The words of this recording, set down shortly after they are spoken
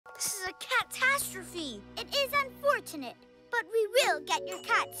This is a catastrophe. It is unfortunate, but we will get your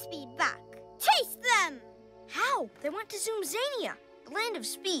cat speed back. Chase them! How? They went to Zoomzania, the land of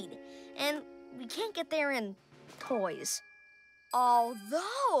speed, and we can't get there in toys.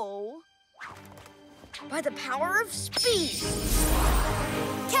 Although, by the power of speed.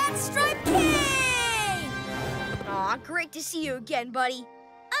 Catstripe King! Aw, great to see you again, buddy.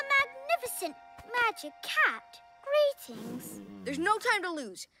 A magnificent magic cat. Greetings. There's no time to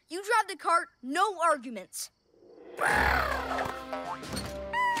lose. You drive the cart, no arguments.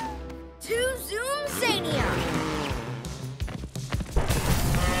 To Zoomzania!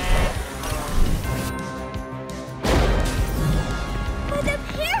 For the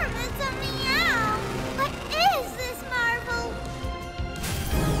pyramids of Meow! What is this marvel?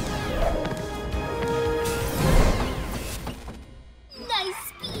 Nice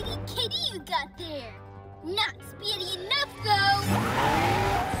speedy kitty you got there. Not speedy enough, though.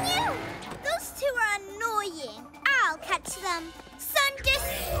 Phew! Those two are annoying. I'll catch them. Sun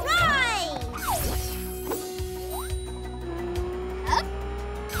Rise! Up.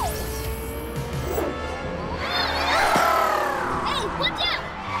 Hey, watch out!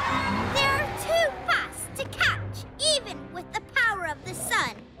 They're too fast to catch, even with the power of the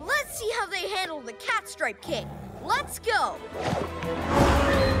sun. Let's see how they handle the Catstripe King. Let's go!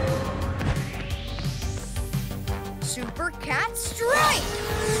 Super Cat Strike!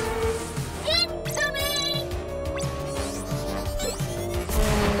 Incoming!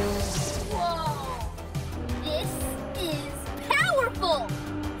 Whoa! This is powerful!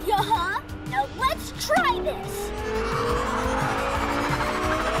 Yeah? Now let's try this!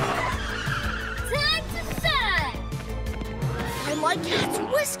 Time to shine! I like Cat's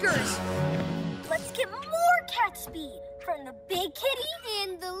whiskers! Let's get more cat speed from the big kitty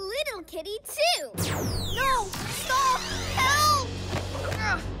and the little kitty, too! No! Stop! Help!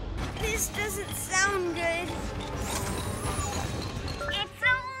 Ugh, this doesn't sound good. It's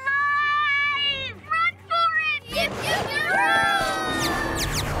alive! Run for it! Yip, yip, yip!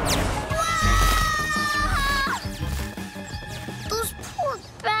 Those poor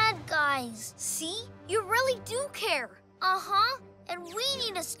bad guys. See? You really do care. Uh-huh. And we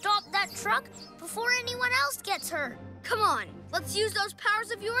need to stop that truck before anyone else gets hurt. Come on, let's use those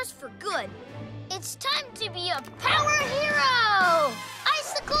powers of yours for good. It's time to be a power hero!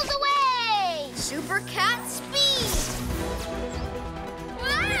 Icicles away! Super Cat Speed!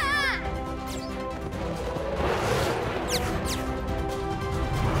 Ah!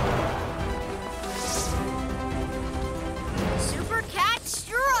 Super Cat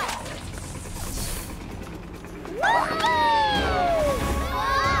Strike!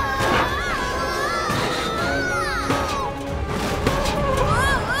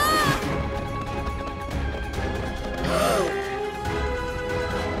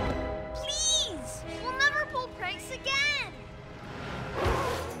 Please! We'll never pull pranks again!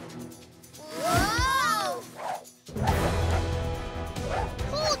 Whoa!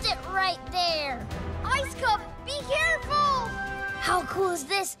 Hold it right there! Ice Cub, be careful! How cool is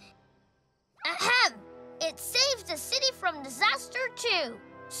this? Ahem! It saves the city from disaster too.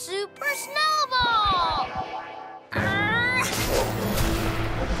 Super Snowball!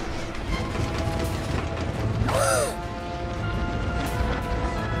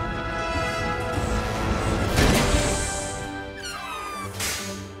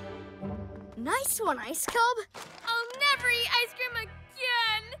 Nice one, Ice Cub. I'll never eat ice cream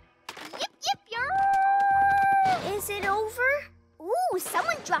again! Yip, yip, yip! Is it over? Ooh,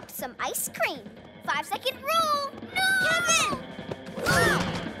 someone dropped some ice cream. 5-second rule. No! Kevin!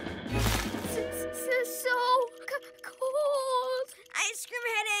 So cold. Ice cream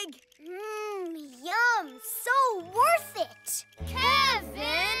headache. Yum. So worth it.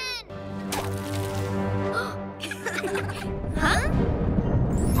 Kevin! Huh?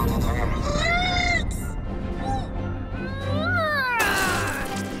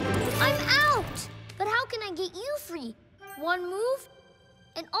 I'm out. But how can I get you free? One move,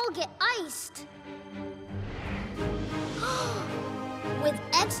 and I'll get iced. With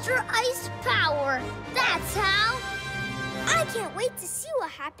extra ice power, that's how. I can't wait to see what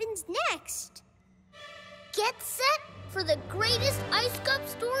happens next. Get set for the greatest Ice Cup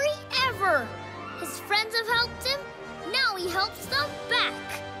story ever. His friends have helped him, now he helps them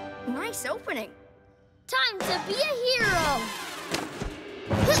back. Nice opening. Time to be a hero.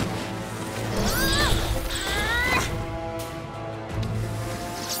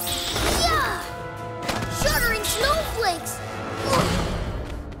 Yeah! Shuddering snowflakes!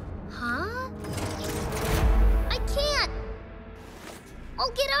 Huh? I can't!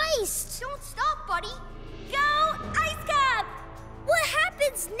 I'll get iced! Don't stop, buddy. Go Ice Cup! What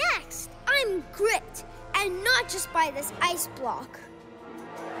happens next? just by this ice block.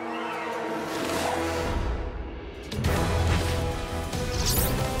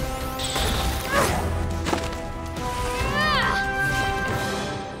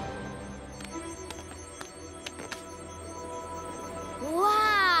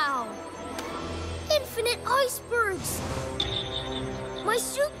 Wow! Infinite icebergs! My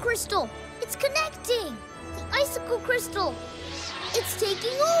suit crystal! It's connecting! The icicle crystal! It's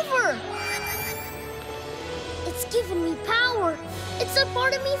taking over! It's giving me power! It's a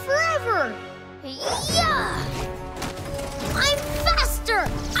part of me forever! Yeah! I'm faster!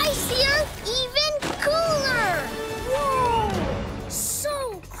 Icier! Even cooler! Whoa!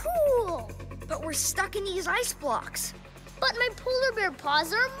 So cool! But we're stuck in these ice blocks. But my polar bear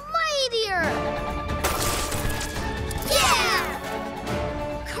paws are mightier!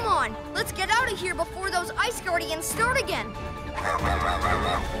 Yeah! Come on, let's get out of here before those ice guardians start again.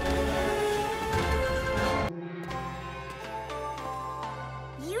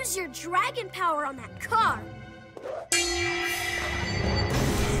 Use your dragon power on that car.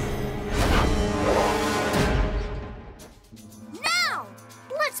 Now,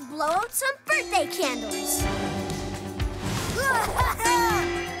 let's blow out some birthday candles.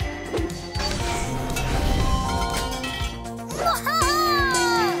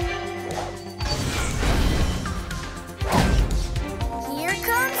 Here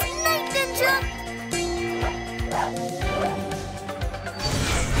comes Night Ninja!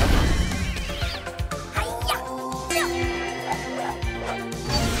 Hi-ya!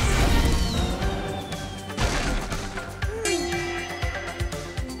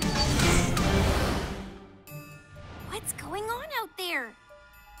 What's going on out there?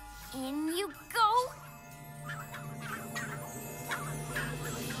 In you go.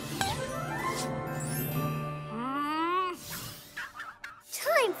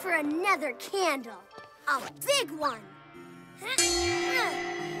 Time for another candle. A big one.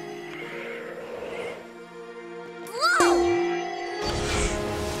 Blow!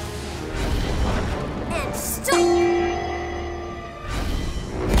 And stop!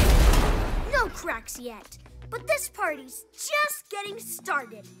 No cracks yet, but this party's just getting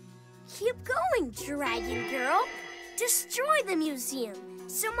started. Keep going, Dragon Girl. Destroy the museum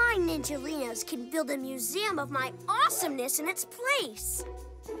so my Ninjalinos can build a museum of my awesomeness in its place.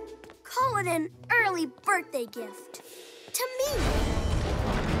 Call it an early birthday gift. To me.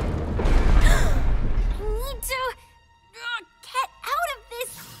 I need to get out of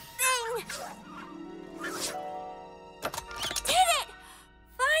this thing. Did it!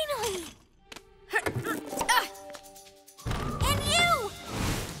 Finally! And you!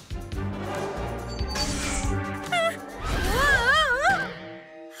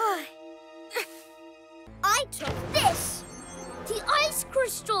 I took this. The ice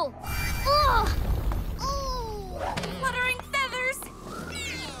crystal. Ugh. Oh. Fluttering feathers!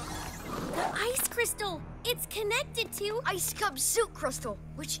 The ice crystal! It's connected to... Ice Cub suit crystal,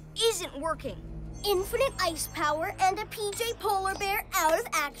 which isn't working. Infinite ice power and a PJ polar bear out of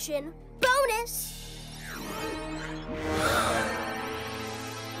action. Bonus.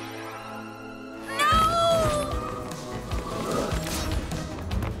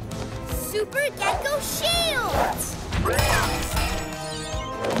 Super Gekko shields!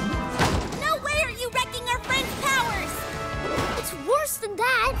 No way are you wrecking our friend's powers! It's worse than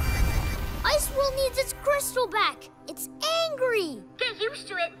that. Iceworld needs its crystal back. It's angry. Get used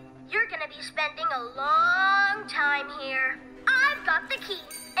to it. You're gonna be spending a long time here. I've got the key,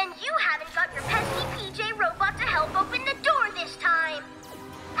 and you haven't got your pesky PJ robot to help open the door this time.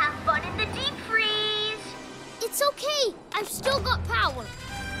 Have fun in the deep freeze. It's okay. I've still got power.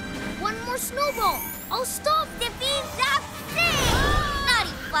 One more snowball. I'll stop. Defeat that thing!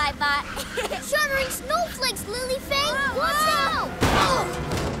 Naughty Flybot! Shuddering snowflakes, Lilyfang. Watch out!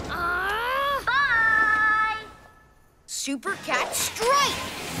 Bye! Super Cat Strike!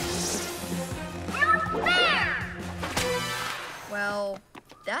 Not fair! Well,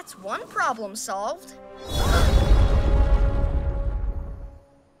 that's one problem solved.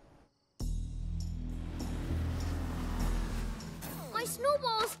 My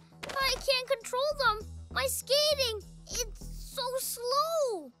snowballs, I can't control them. My skating, it's so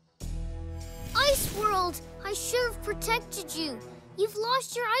slow. Iceworld, I should have protected you. You've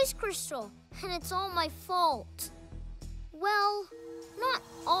lost your ice crystal, and it's all my fault. Well, not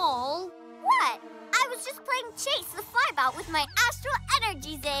all. What? I was just playing Chase the Flybot with my Astral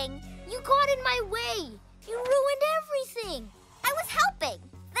Energy Zing. You got in my way. You ruined everything. I was helping.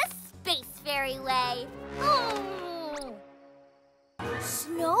 The Space Fairy way. Oh.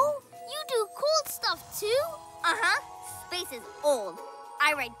 Snow? You do cold stuff too? Uh-huh. Space is old.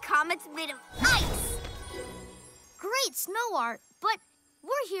 I ride comets made of ice. great snow art, but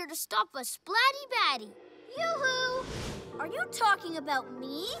we're here to stop a splatty baddie. Yoo-hoo! Are you talking about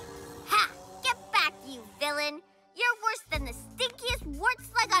me? Ha! Get back, you villain! You're worse than the stinkiest wart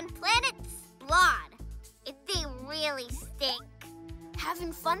slug on planet Splod. They really stink.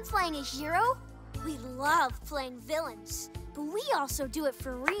 Having fun playing a hero? We love playing villains, but we also do it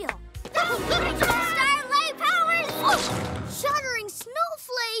for real. Starlight powers! Shuddering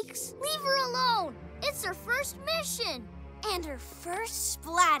snowflakes! Leave her alone. It's her first mission. And her first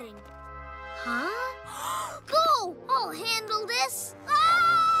splatting. Huh? Go! I'll handle this.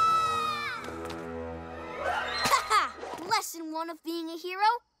 Ah! Lesson 1 of being a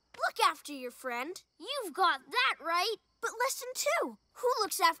hero. Look after your friend. You've got that right. But lesson 2, who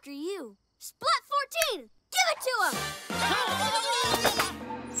looks after you? Splat 14! Give it to him!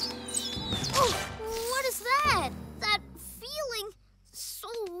 Oh, what is that? That feeling, so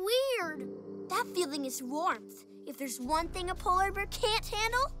weird. That feeling is warmth. If there's one thing a polar bear can't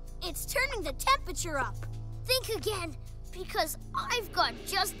handle, it's turning the temperature up. Think again, because I've got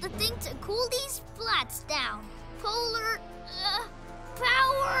just the thing to cool these splats down. Polar,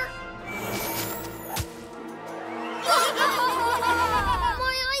 power.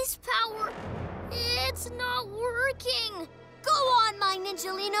 My ice power, it's not working. Go on, my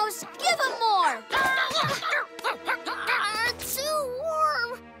Ninjalinos, give them more. Too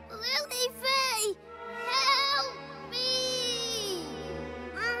warm. Lily Faye, help me.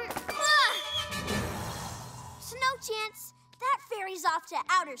 Snow Chance, that ferry's off to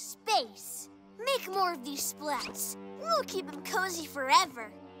outer space. Make more of these splats. We'll keep them cozy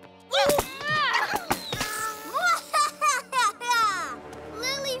forever.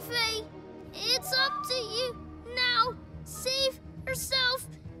 Lily Faye, it's up to you. Now, save yourself.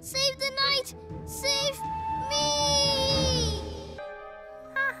 Save the night. Save me.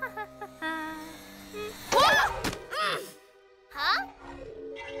 Huh?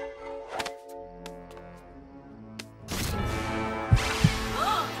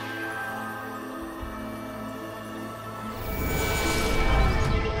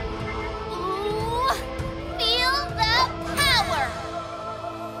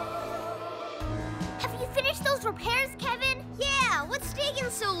 Repairs, Kevin? Yeah, what's taking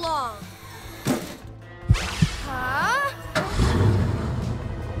so long? Huh?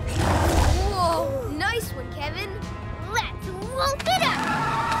 Whoa, nice one, Kevin. Let's wolf it up!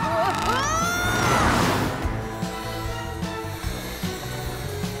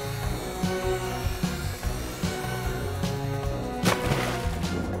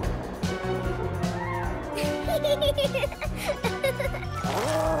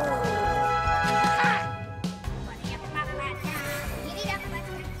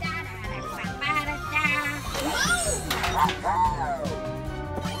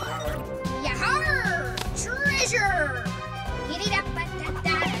 Yahar! Treasure!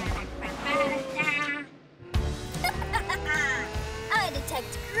 I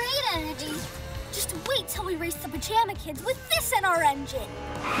detect great energy. Just wait till we race the Pajama Kids with this in our engine.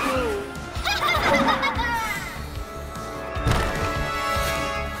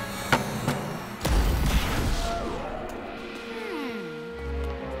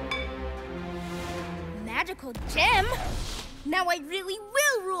 Magical gem? Now I really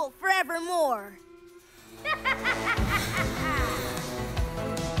will rule forevermore.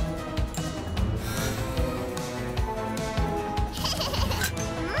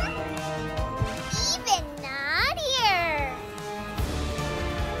 Even naughtier.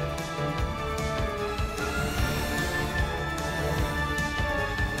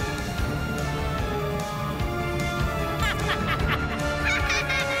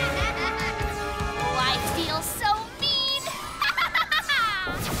 Oh, I feel so mean.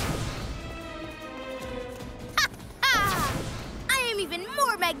 I am even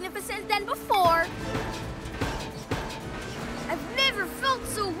more magnificent than before. I've never felt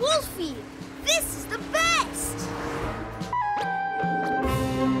so wolfy. This is the best.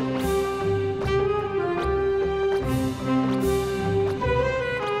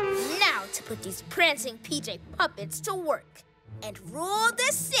 Now to put these prancing PJ puppets to work and rule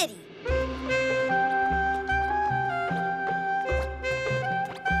the city.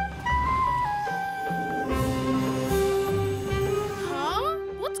 Huh?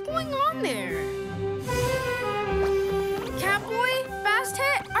 What's going on there? Catboy?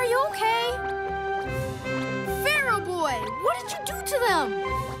 Bastet? Are you okay? Pharaoh Boy, what did you do to them?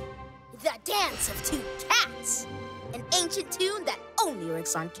 The Dance of Two Cats. An ancient tune that only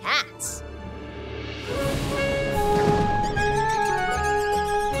works on cats.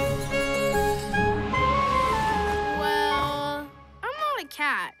 Well, I'm not a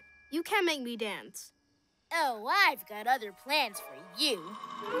cat. You can't make me dance. Oh, I've got other plans for you.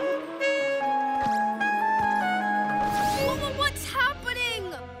 What's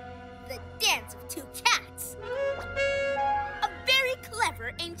happening? The dance of two cats. A very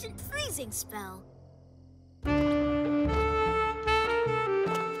clever ancient freezing spell.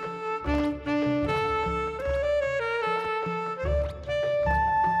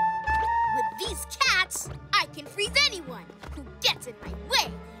 With these cats, I can freeze anyone who gets in my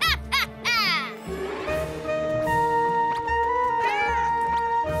way. Ha ha ha!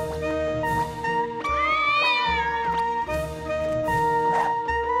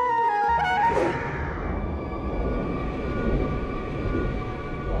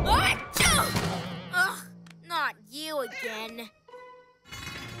 Ugh, not you again.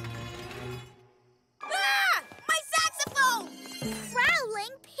 Ah! My saxophone!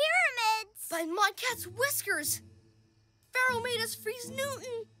 Prowling pyramids! By my cat's whiskers! Pharaoh made us freeze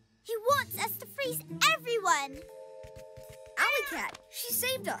Newton. He wants us to freeze everyone. Alley Cat, she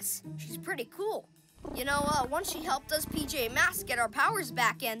saved us. She's pretty cool. You know, once she helped us PJ Masks get our powers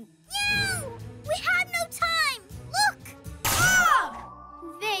back and... No! We had no time! Look! Ah!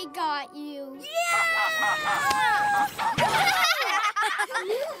 They got you.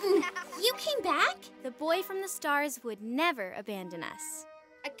 You came back? The boy from the stars would never abandon us.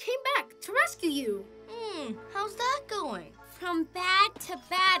 I came back to rescue you. How's that going? From bad to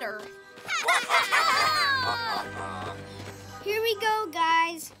badder. Here we go,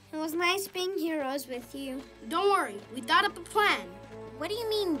 guys. It was nice being heroes with you. Don't worry, we thought up a plan. What do you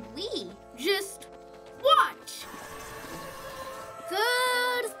mean, we? Just watch.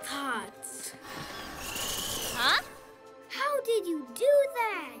 Good thoughts. Huh? How did you do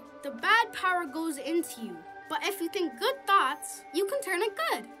that? The bad power goes into you, but if you think good thoughts, you can turn it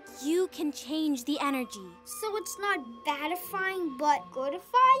good. You can change the energy. So it's not badifying, but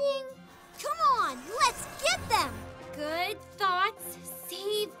goodifying? Come on, let's get them! Good thoughts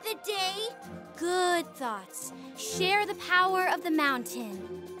save the day. Good thoughts share the power of the mountain.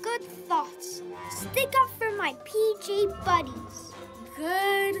 Good thoughts. Stick up for my PJ buddies.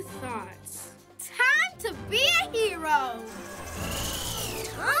 Good thoughts. Time to be a hero.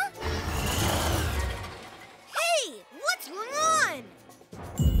 Huh? Hey, what's going on?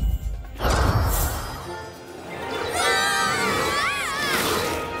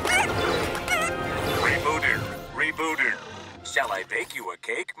 Rebooter. Shall I bake you a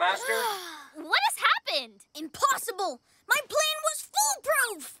cake, Master? What has happened? Impossible! My plan was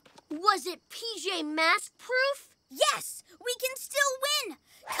foolproof! Was it PJ Mask proof? Yes! We can still win!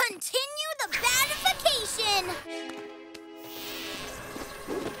 Continue the badification!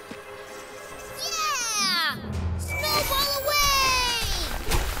 Yeah! Snowball away!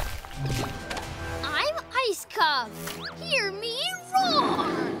 I'm Ice Cup. Hear me roar!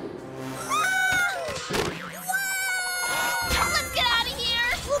 Let's get out of here!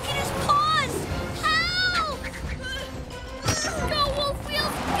 Look at his paws! Help! Go,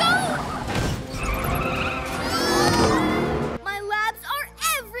 Wolffield, go! My labs are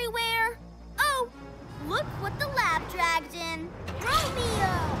everywhere! Oh, look what the lab dragged in.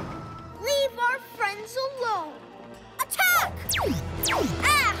 Romeo! Leave our friends alone. Attack!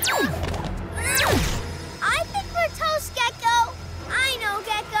 Ah! I think we're toast, Gekko. I know,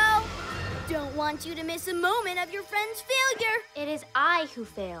 Gekko. Don't want you to miss a moment of your friend's failure. It is I who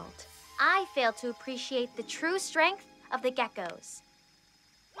failed. I failed to appreciate the true strength of the geckos.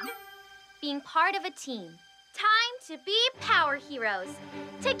 Being part of a team. Time to be power heroes.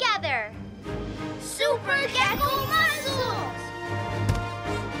 Together. Super Gekko muscles!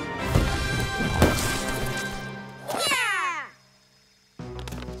 Yeah!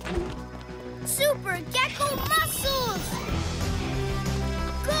 Super Gekko muscles!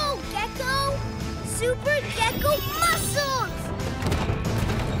 Go, Gekko! Super Gekko muscles!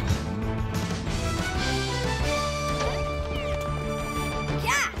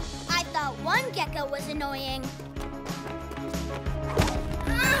 Yeah, I thought one Gekko was annoying.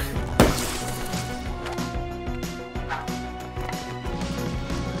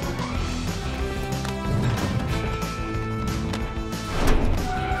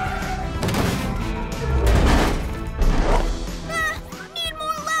 Need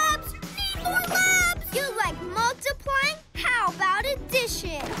more labs! Need more labs! You like multiplying? How about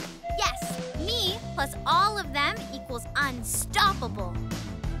addition? Yes, me plus all of them equals unstoppable.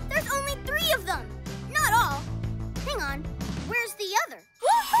 There's only 3 of them. Not all. Hang on. Where's the other?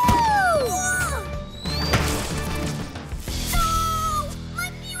 Woohoo! No!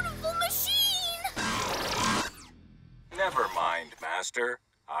 My beautiful machine! Never mind, Master.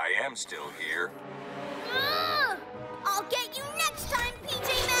 I am still here. I'll get you next time,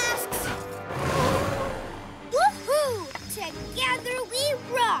 PJ Masks!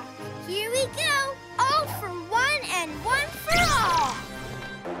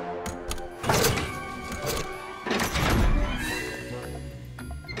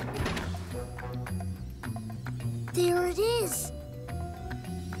 There it is.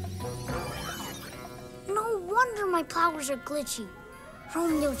 No wonder my powers are glitchy.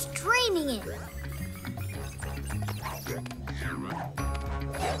 Romeo's draining it.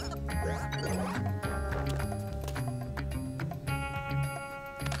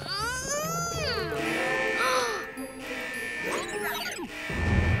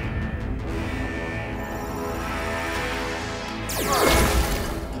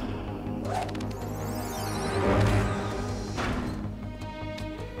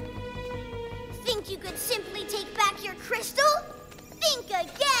 Think you could simply take back your crystal? Think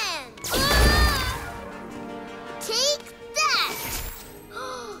again! Take that!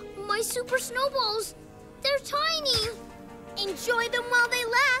 My super snowballs, they're tiny. Enjoy them while they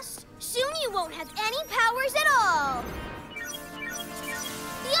last. Soon you won't have any powers at all.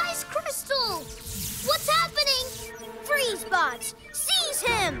 The ice crystal! What's happening? Freeze bots, seize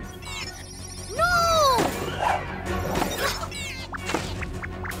him! No!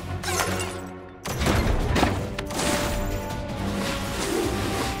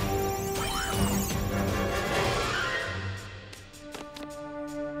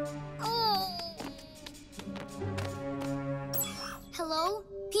 Oh. Hello?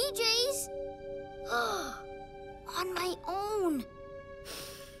 PJs? On my own.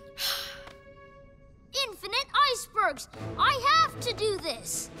 Infinite icebergs! I have to do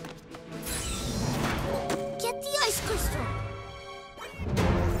this! Get the ice crystal!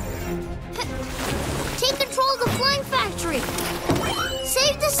 Take control of the flying factory!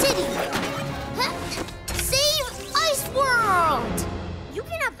 Save the city! Save Iceworld! You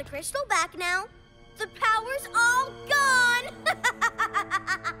can have the crystal back now. The power's all gone!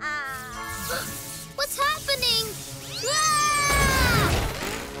 What's happening? Ah!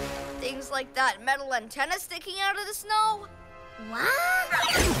 Things like that metal antenna sticking out of the snow. What?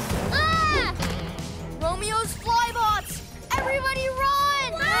 Ah! Romeo's flybots! Everybody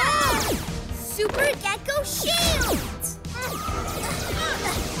run! Ah! Super Gekko shield!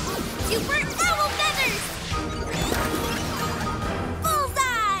 Super owl feathers!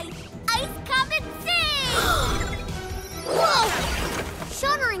 Bullseye! Ice comet sing! Whoa!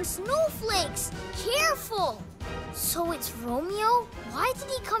 Shuddering snowflakes! Careful! So it's Romeo? Why did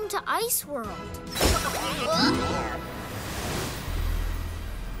he come to Iceworld?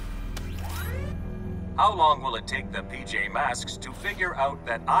 How long will it take the PJ Masks to figure out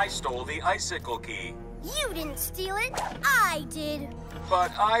that I stole the icicle key? You didn't steal it, I did.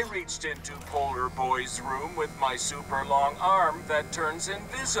 But I reached into Polar Boy's room with my super long arm that turns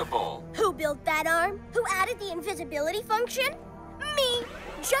invisible. Who built that arm? Who added the invisibility function? Me!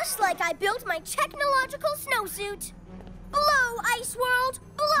 Just like I built my technological snowsuit. Blow, Iceworld,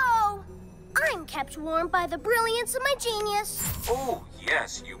 blow! I'm kept warm by the brilliance of my genius. Oh,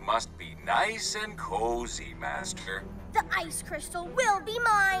 yes, you must be nice and cozy, Master. The ice crystal will be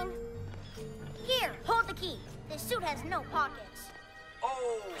mine. Here, hold the key. This suit has no pockets.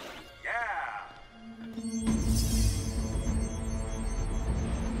 Oh, yeah!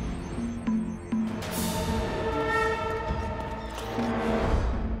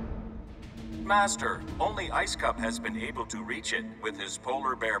 Master, only Ice Cup has been able to reach it with his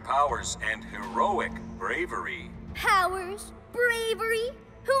polar bear powers and heroic bravery. Powers, bravery.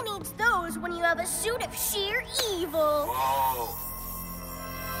 Who needs those when you have a suit of sheer evil? Whoa!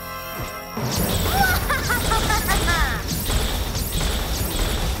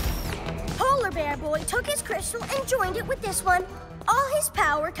 Polar Bear Boy took his crystal and joined it with this one. All his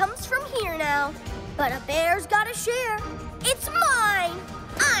power comes from here now. But a bear's gotta share. It's mine!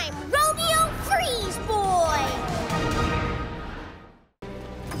 I'm Romeo Freeze Boy!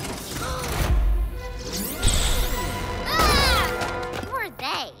 Who are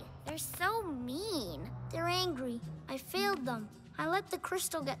they? They're so mean. They're angry. I failed them. I let the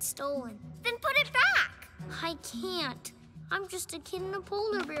crystal get stolen. Then put it back. I can't. I'm just a kid in a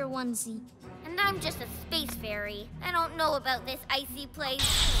polar bear onesie. And I'm just a space fairy. I don't know about this icy place.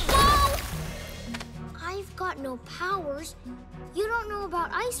 Whoa! I've got no powers. You don't know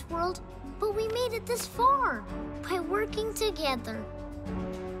about Iceworld, but we made it this far by working together.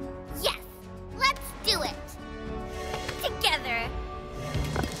 Yes, let's do it. Together.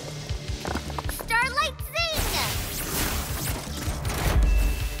 Starlight Zing!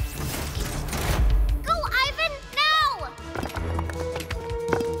 Go, Ivan, now!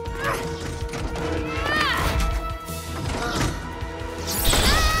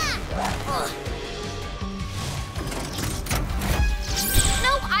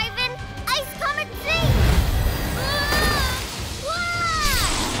 No, Ivan! Ice Comet Zing!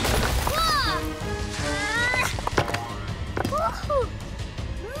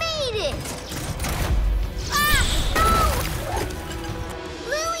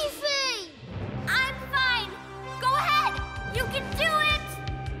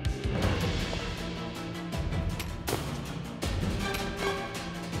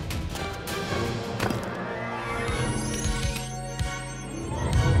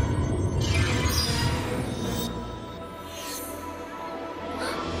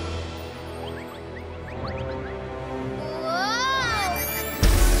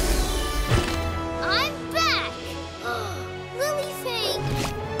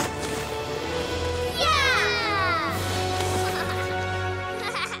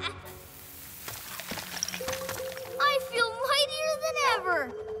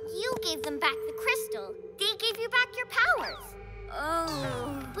 gave them back the crystal. They gave you back your powers.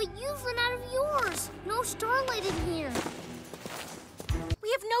 Oh. But you've run out of yours. No starlight in here.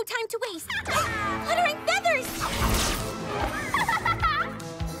 We have no time to waste. Fluttering feathers!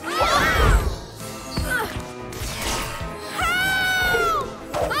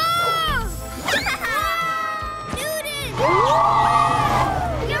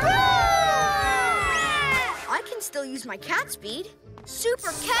 I can still use my cat speed.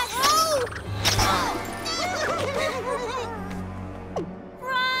 Super cat!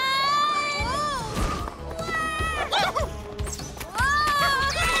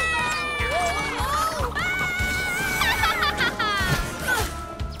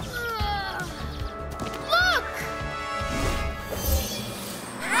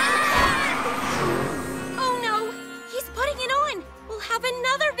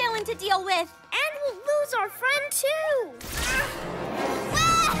 Another villain to deal with. And we'll lose our friend, too.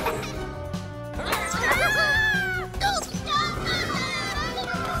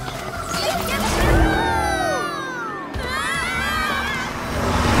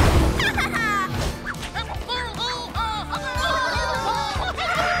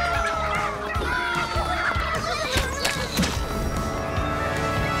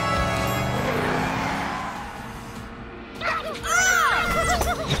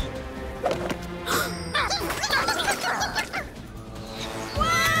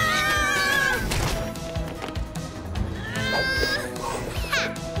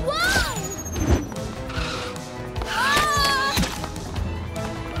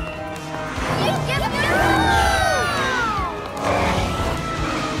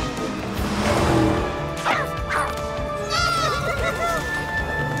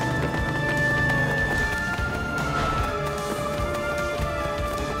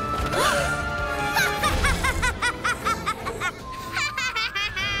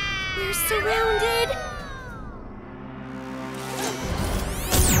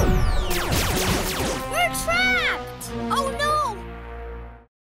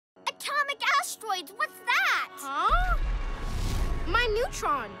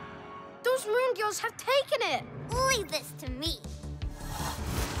 have taken it. Leave this to me.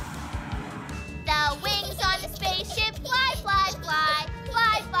 The wings on the spaceship fly, fly, fly,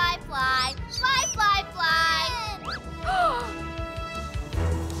 fly, fly, fly, fly, fly, fly.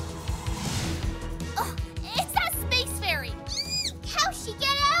 It's that space fairy. How'd she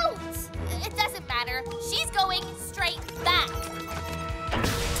get out? It doesn't matter. She's going straight back.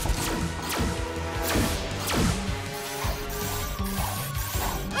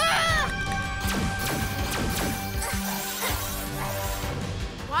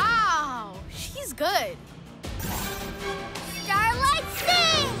 Wow, she's good. Starlight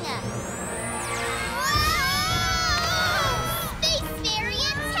sing! Whoa! Space fairy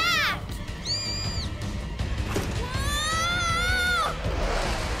attack! Whoa!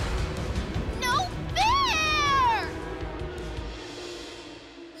 No fair!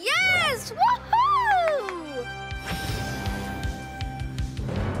 Yes! Woohoo!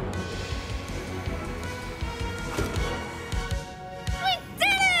 We did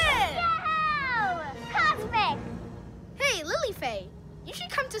it! Cosmic! Hey, Lilyfae, you should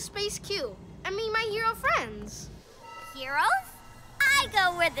come to Space Q and meet my hero friends. Heroes? I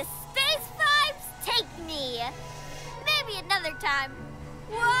go where the space vibes take me. Maybe another time.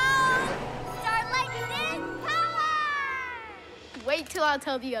 Whoa! Starlight Sing power! Wait till I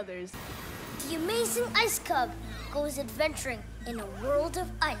tell the others. The amazing Ice Cub goes adventuring in a world of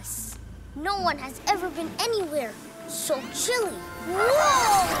ice. No one has ever been anywhere so chilly.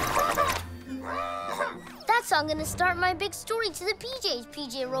 Whoa! That's how I'm gonna start my big story to the PJs,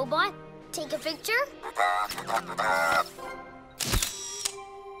 PJ Robot. Take a picture.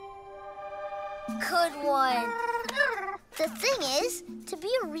 Good one. The thing is, to be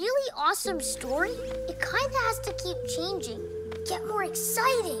a really awesome story, it kinda has to keep changing, get more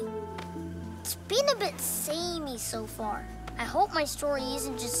exciting. It's been a bit samey so far. I hope my story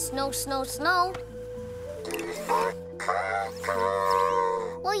isn't just snow, snow, snow.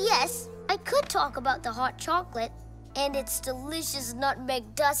 Well, yes, I could talk about the hot chocolate and its delicious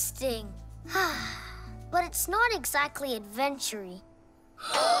nutmeg dusting. But it's not exactly adventure-y.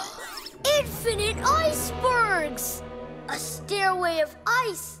 Infinite icebergs! A stairway of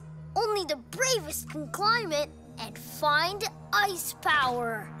ice. Only the bravest can climb it and find ice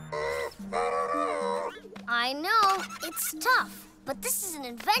power. I know, it's tough, but this is an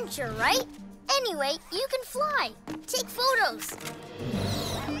adventure, right? Anyway, you can fly. Take photos.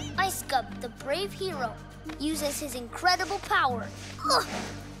 Ice Cub, the brave hero, uses his incredible power.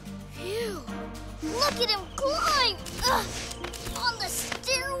 Phew! Look at him climb! On the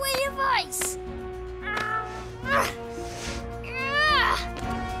stairway of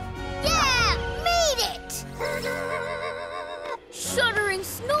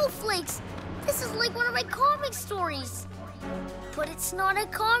It's not a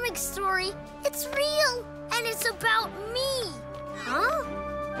comic story. It's real, and it's about me. Huh?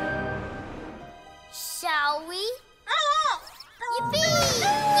 Shall we? Yippee!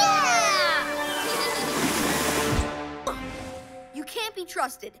 Yeah! You can't be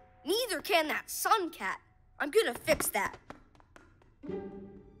trusted. Neither can that sun cat. I'm gonna fix that.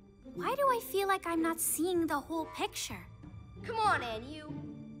 Why do I feel like I'm not seeing the whole picture? Come on, Ann, you.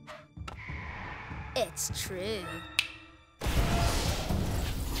 It's true.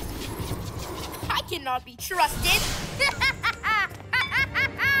 I cannot be trusted.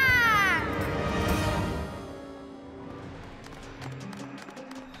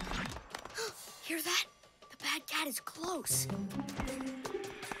 Hear that? The bad cat is close.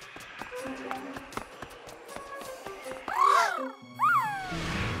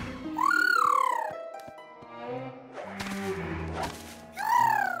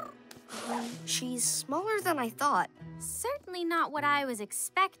 She's smaller than I thought. Certainly not what I was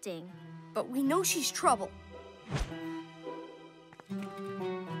expecting. But we know she's trouble.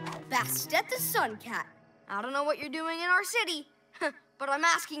 Bastet the Sun Cat. I don't know what you're doing in our city, but I'm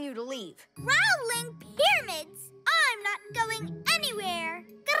asking you to leave. Growling pyramids! I'm not going anywhere.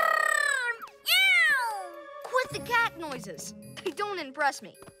 Grrr! Meow! Quit the cat noises. They don't impress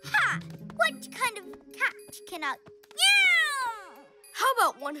me. Ha! What kind of cat cannot meow? How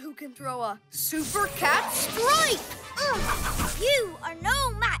about one who can throw a super cat strike? You are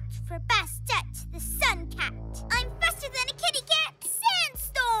no match for Bastet, the Sun Cat. I'm faster than a kitty cat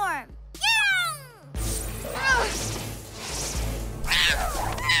sandstorm.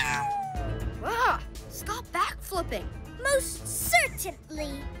 Stop backflipping. Most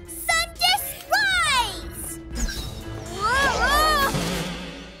certainly. Sundust Rise!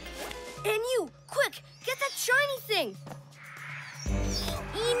 And you, quick, get that shiny thing.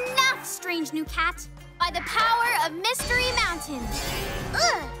 Enough, strange new cat. By the power of Mystery Mountain.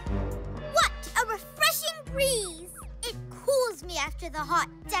 Ugh! What a refreshing breeze! It cools me after the hot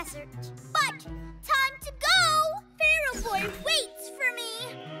desert. But time to go! Pharaoh Boy waits for me.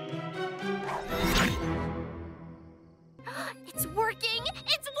 It's working!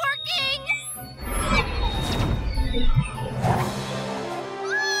 It's working!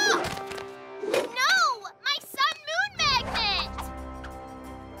 No! My sun-moon magnet!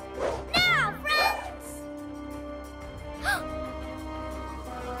 Now, friends!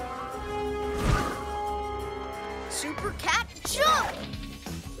 Super cat jump!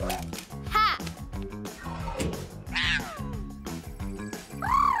 Ha!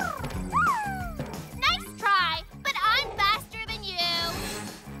 Nice try, but I'm faster than you.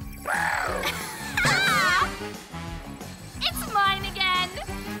 It's mine again.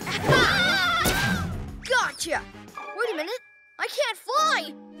 Gotcha! Wait a minute, I can't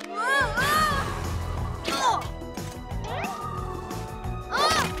fly!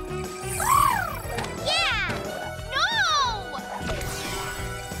 Yeah! No!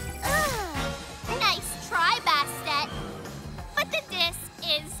 Nice try, Bastet. But the disc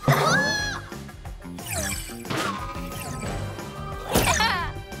is...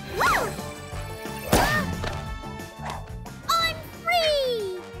 I'm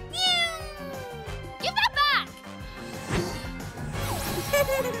free! Give that back!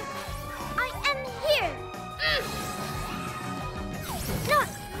 I am here. Not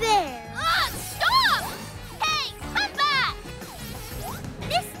there. Stop! Hey, come back!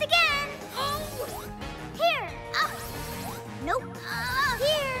 Missed again. Here. Nope.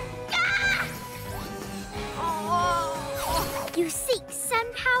 Here. You seek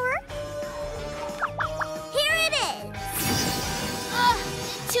sun power? Here it is.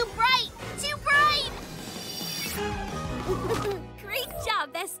 Too bright! Too bright! Great job,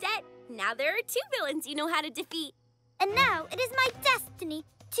 Bastet. Now there are 2 villains you know how to defeat. And now it is my destiny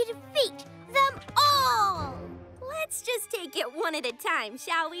to defeat them all. Let's just take it one at a time,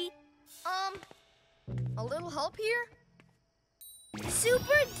 shall we? A little help here?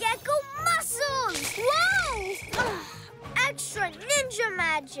 Super Gekko muscles! Whoa! Extra ninja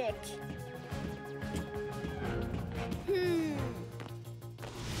magic.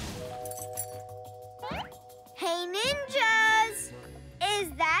 Hey, ninjas!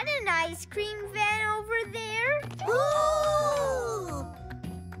 Is that an ice cream van over there? Ooh!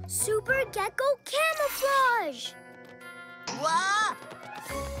 Super Gekko camouflage! Wah!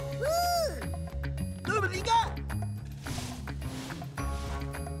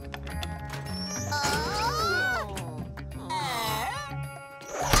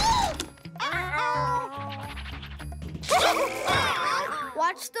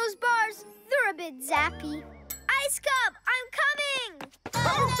 Watch those bars. They're a bit zappy. Ice Cub, I'm coming!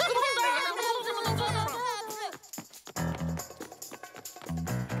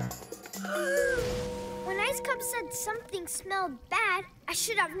 said something smelled bad, I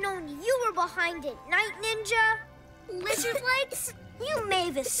should have known you were behind it, Night Ninja. Lizard legs, you may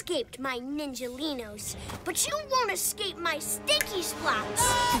have escaped my ninjalinos, but you won't escape my stinky splats.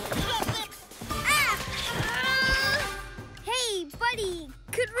 Hey, buddy,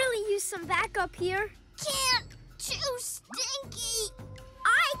 could really use some backup here. Can't. Too stinky.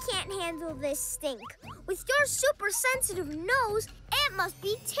 I can't handle this stink. With your super sensitive nose, it must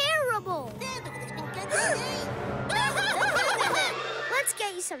be terrible. Let's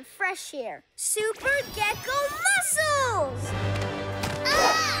get you some fresh air. Super Gekko muscles!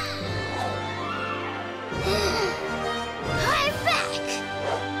 I'm back.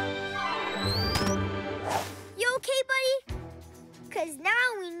 You okay, buddy? 'Cause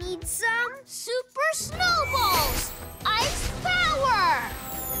now we need some Super snowballs. Ice power.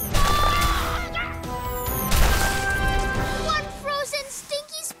 One frozen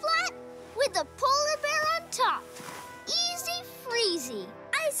stinky splat with a polar bear on top. Easy freezy.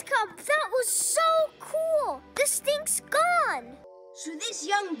 Ice Cup. That was so cool. The stink's gone. So this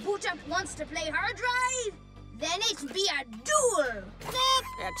young boot-up wants to play hard drive? Then it's be a duel.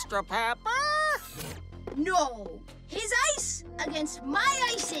 Extra pepper? No. His ice against my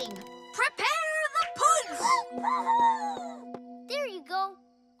icing. Prepare the puds! There you go.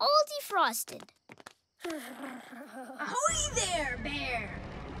 All defrosted. Ahoy there, bear.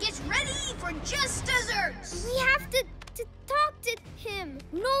 Get ready for just desserts. We have to talk to him.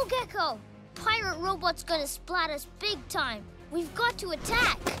 No, Gekko. Pirate robot's gonna splat us big time. We've got to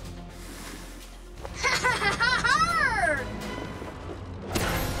attack. Hard!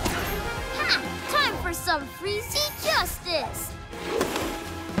 Ha! Time for some freezy justice.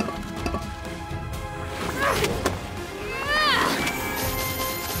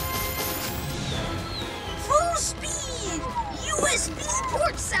 Full speed! USB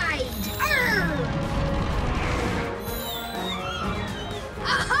port side!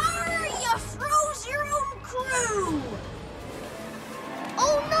 Ahar! You froze your own crew!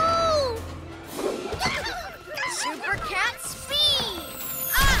 Oh no! Super cat speed!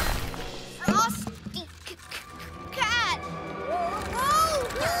 Frosty cat!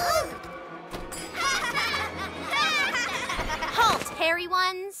 Halt, hairy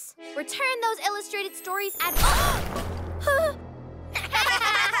ones! Return those illustrated stories at...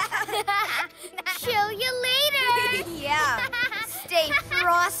 Chill you later. Yeah, stay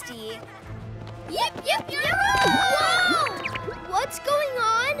frosty. Yip, yip, yip. Whoa! What's going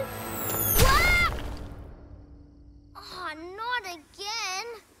on? What? Oh, not again.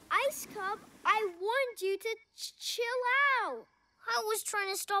 Ice Cup, I warned you to chill out. I was trying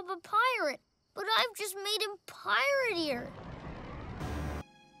to stop a pirate, but I've just made him piratier.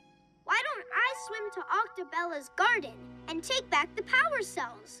 Why don't I swim to Octobella's garden and take back the power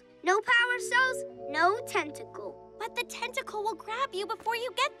cells? No power cells, no tentacle. But the tentacle will grab you before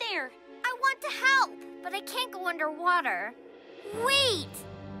you get there. I want to help, but I can't go underwater. Wait!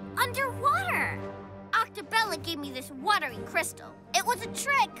 Underwater! Octobella gave me this watering crystal. It was a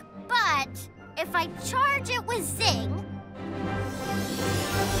trick, but if I charge it with Zing,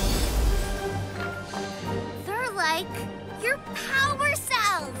 they're like your power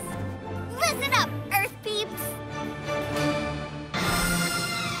cells. Listen up, Earth peeps.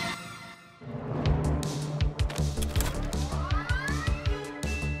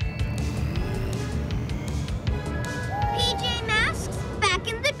 PJ Masks back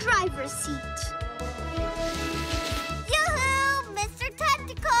in the driver's seat. Yoo-hoo, Mr.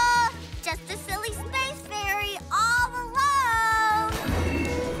 Tentacle! Just a silly space fairy all alone.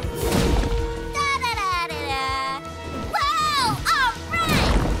 Da-da-da-da-da. Whoa! All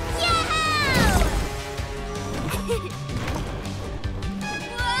right! Yahoo!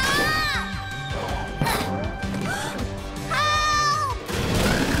 Help!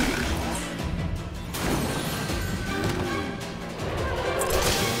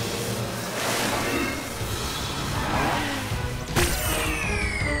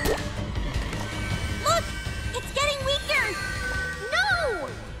 Look! It's getting weaker! No!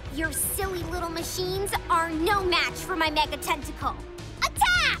 Your silly little machines are no match for my mega tentacle.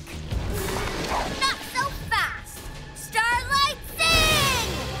 Attack! Not so fast! Starlight Sing!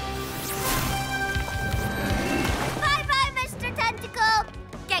 Bye-bye, Mr. Tentacle!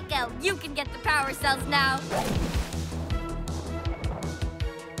 Gekko, you can get the power cells now.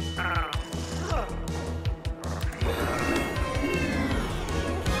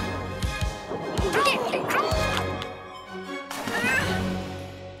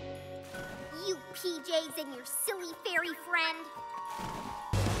 You PJs and your silly fairy friend.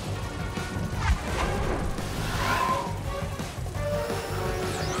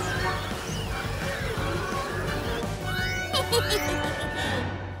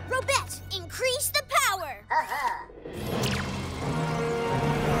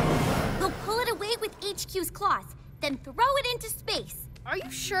 Are you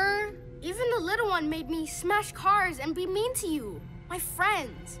sure? Even the little one made me smash cars and be mean to you, my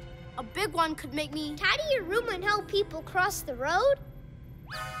friends. A big one could make me tidy your room and help people cross the road?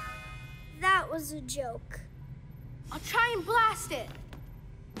 That was a joke. I'll try and blast it.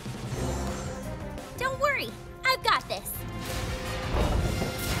 Don't worry, I've got this.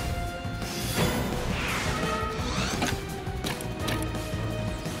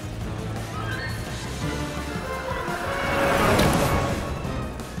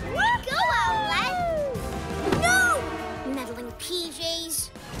 Go, Owlette! No! Meddling PJs.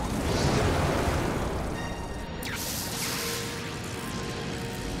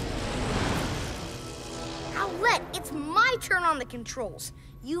 Owlette, it's my turn on the controls.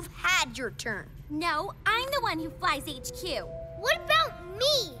 You've had your turn. No, I'm the one who flies HQ. What about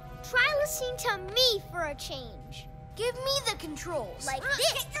me? Try listening to me for a change. Give me the controls. Like this.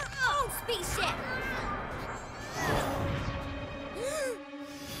 Get your own spaceship.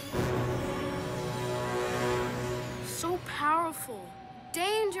 So powerful,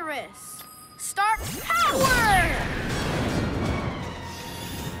 dangerous. Start power!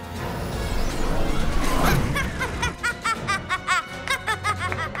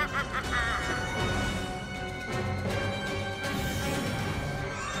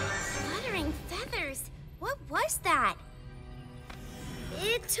 Fluttering feathers. What was that?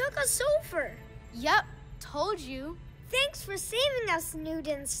 It took a sulfur. Yep, told you. Thanks for saving us,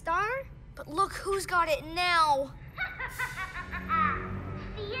 Newton Star. But look who's got it now.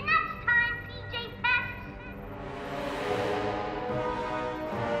 See you next time, PJ Pests.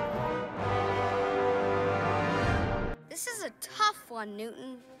 This is a tough one,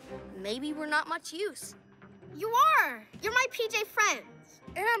 Newton. Maybe we're not much use. You are. You're my PJ friends.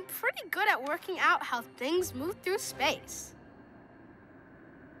 And I'm pretty good at working out how things move through space.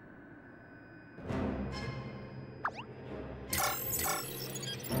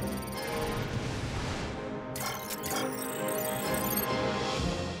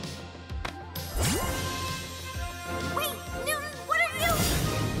 Wait, Newton, what are you?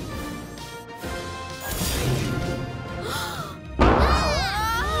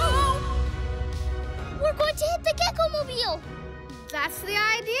 We're going to hit the Gekko-mobile. That's the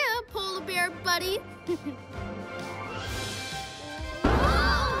idea, polar bear buddy.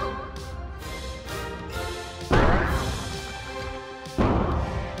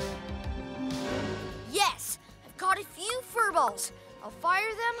 Yes, I've got a few fur balls. I'll fire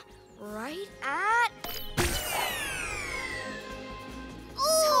them right at...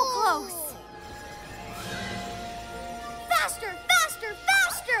 So close. Faster, faster,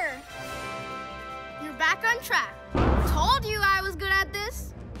 faster! You're back on track. Told you I was good at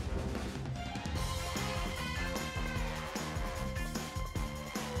this.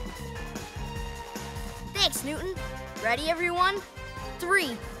 Thanks, Newton. Ready, everyone?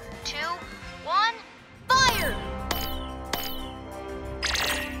 3, 2, 1, fire!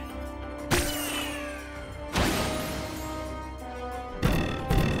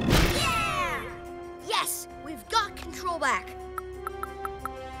 Yeah! Yes, we've got control back.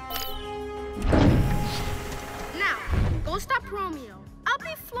 Now, go stop Romeo. I'll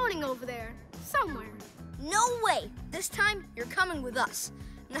be floating over there, somewhere. No way! This time, you're coming with us.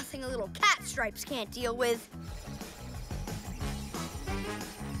 Nothing a little cat stripes can't deal with.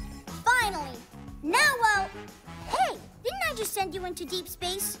 Finally! Now, hey, didn't I just send you into deep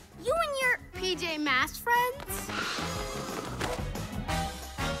space? You and your... PJ Masks friends?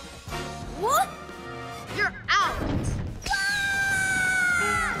 What? You're out.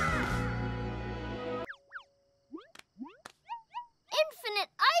 Infinite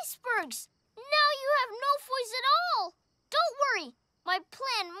icebergs. Now you have no voice at all. Don't worry. My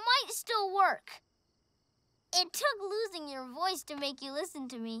plan might still work. It took losing your voice to make you listen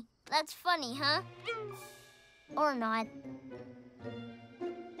to me. That's funny, huh? Or not.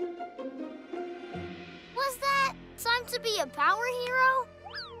 Was that time to be a power hero?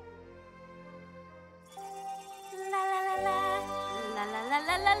 La la la la, la la la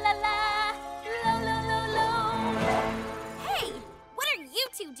la la la la, lo lo lo lo. Hey, what are you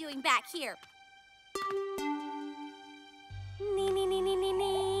two doing back here? Nee nee nee nee nee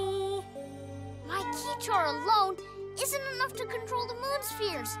nee. My keytar alone isn't enough to control the moon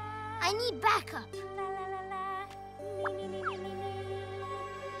spheres. I need backup. La la la la, nee nee nee nee nee.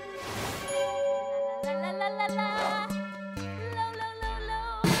 La la la la la, lo lo lo lo.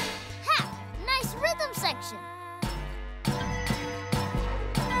 Ha! Nice rhythm section.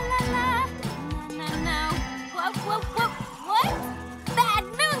 What? Bad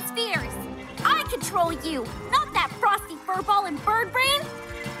moon spheres! I control you, not that frosty furball and bird brain!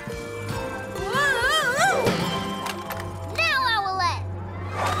 Now, Owlette!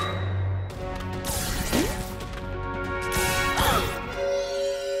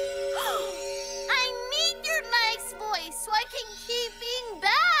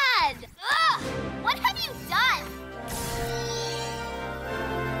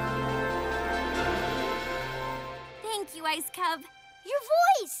 Ice Cub. Your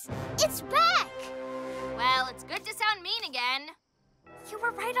voice! It's back! Well, it's good to sound mean again. You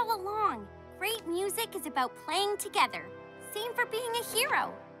were right all along. Great music is about playing together. Same for being a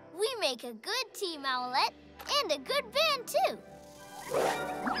hero. We make a good team, Owlette, and a good band, too.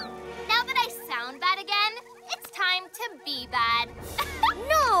 Now that I sound bad again, it's time to be bad.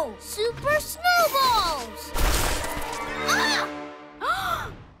 No! Super snowballs!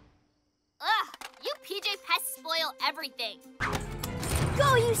 Ah! Ugh, you PJ pests spoil everything.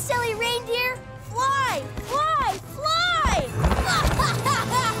 Go, you silly reindeer! Fly! Fly! Fly!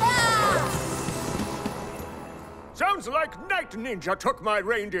 Sounds like Night Ninja took my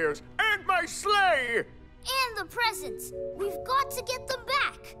reindeers and my sleigh! And the presents. We've got to get them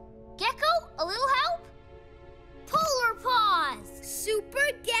back. Gekko, a little help? Polar paws!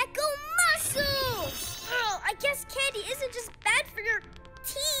 Super Gekko muscles! Oh, I guess candy isn't just bad for your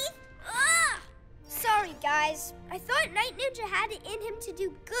teeth. Ah! Sorry, guys. I thought Night Ninja had it in him to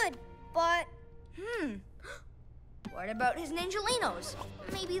do good, but... What about his Ninjalinos?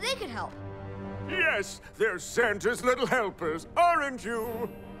 Maybe they could help. Yes, they're Santa's little helpers, aren't you?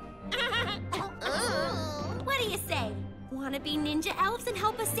 What do you say? Want to be ninja elves and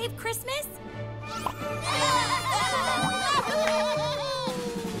help us save Christmas?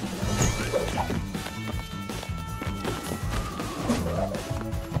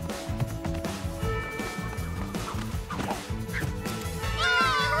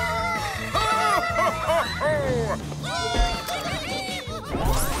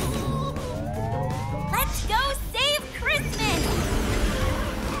 Let's go save Christmas!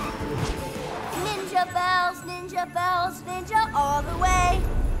 Ninja bells, ninja all the way.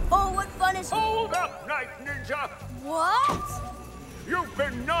 Oh, what fun is... Hold up, Night Ninja! What? You've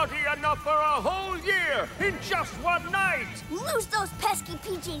been naughty enough for a whole year in just one night! Lose those pesky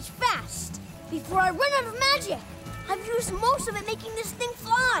PJs fast, before I run out of magic. I've used most of it making this thing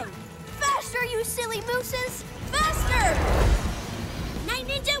fly. Faster, you silly mooses! Faster! Night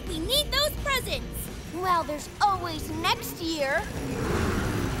Ninja, we need those presents! Well, there's always next year.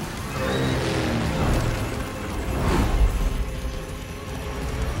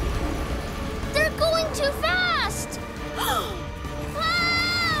 They're going too fast! Ah!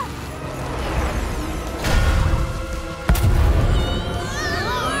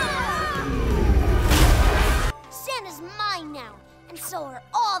 Santa's mine now, and so are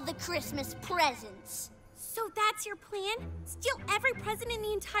all the Christmas presents. So that's your plan? Steal every present in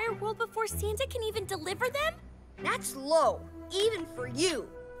the entire world before Santa can even deliver them? That's low, even for you.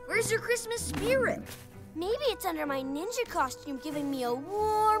 Where's your Christmas spirit? Maybe it's under my ninja costume giving me a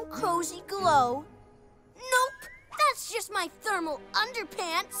warm, cozy glow. Nope, that's just my thermal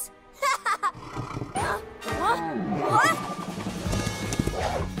underpants. What?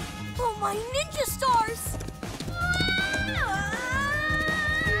 Oh, my ninja stars!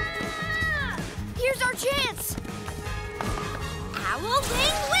 Here's our chance! Owl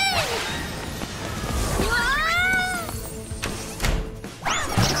wing wing!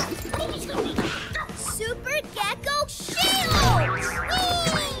 Super Gekko shield!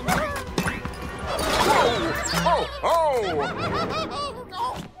 Ho, ho!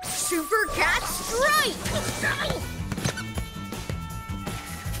 Super Cat Strike!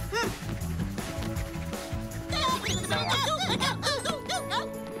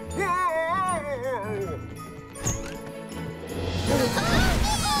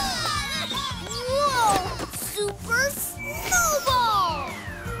 Whoa! Super snowball!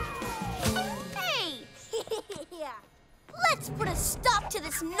 Hey! Yeah. Let's put a stop to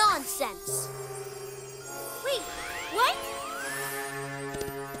this nonsense. Wait, what?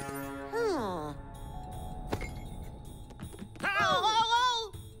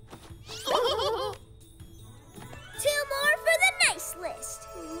 Two more for the nice list.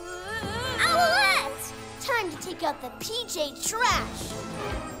 Owlette! Time to take out the PJ trash.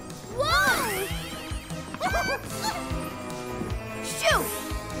 Whoa! Shoot!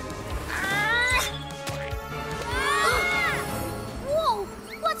 Whoa!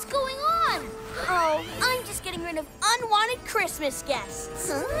 What's going on? Oh, I'm just getting rid of unwanted Christmas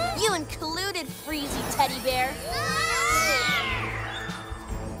guests. You included, Freezy Teddy Bear.